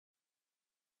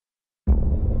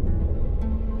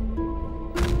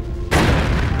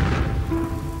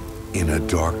In a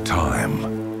dark time,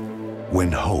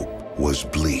 when hope was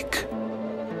bleak,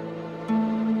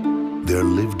 there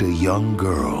lived a young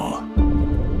girl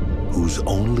whose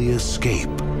only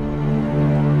escape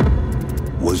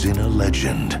was in a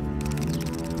legend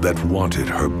that wanted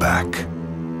her back.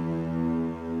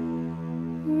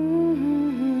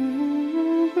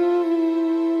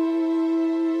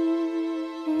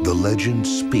 The legend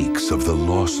speaks of the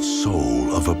lost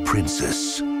soul of a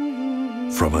princess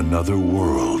from another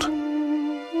world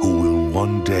who will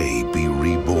one day be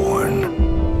reborn.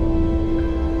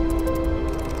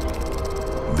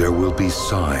 There will be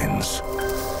signs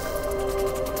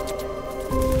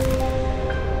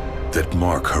that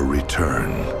mark her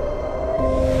return.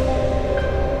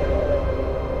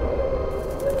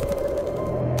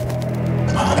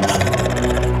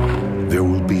 There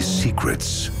will be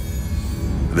secrets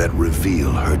that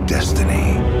reveal her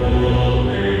destiny.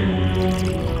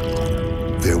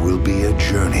 There will be a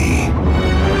journey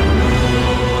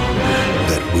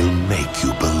that will make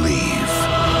you believe.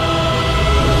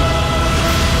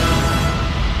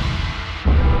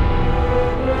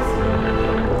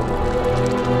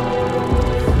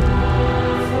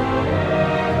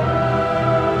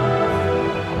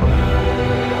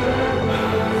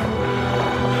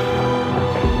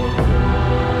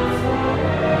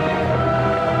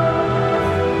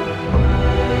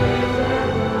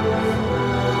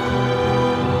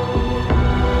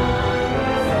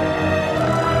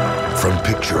 From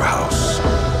Picture House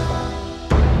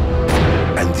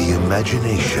and the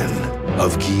imagination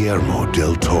of Guillermo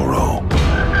del Toro.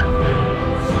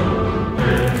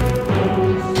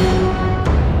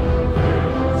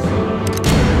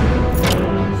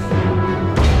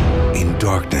 In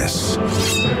darkness,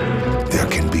 there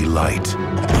can be light.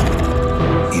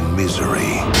 In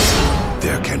misery,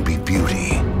 there can be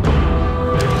beauty.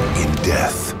 In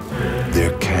death,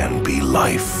 there can be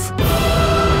life.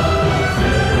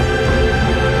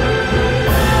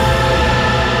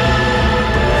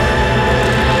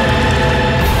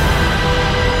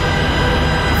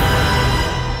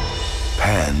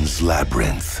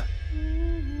 Labyrinth.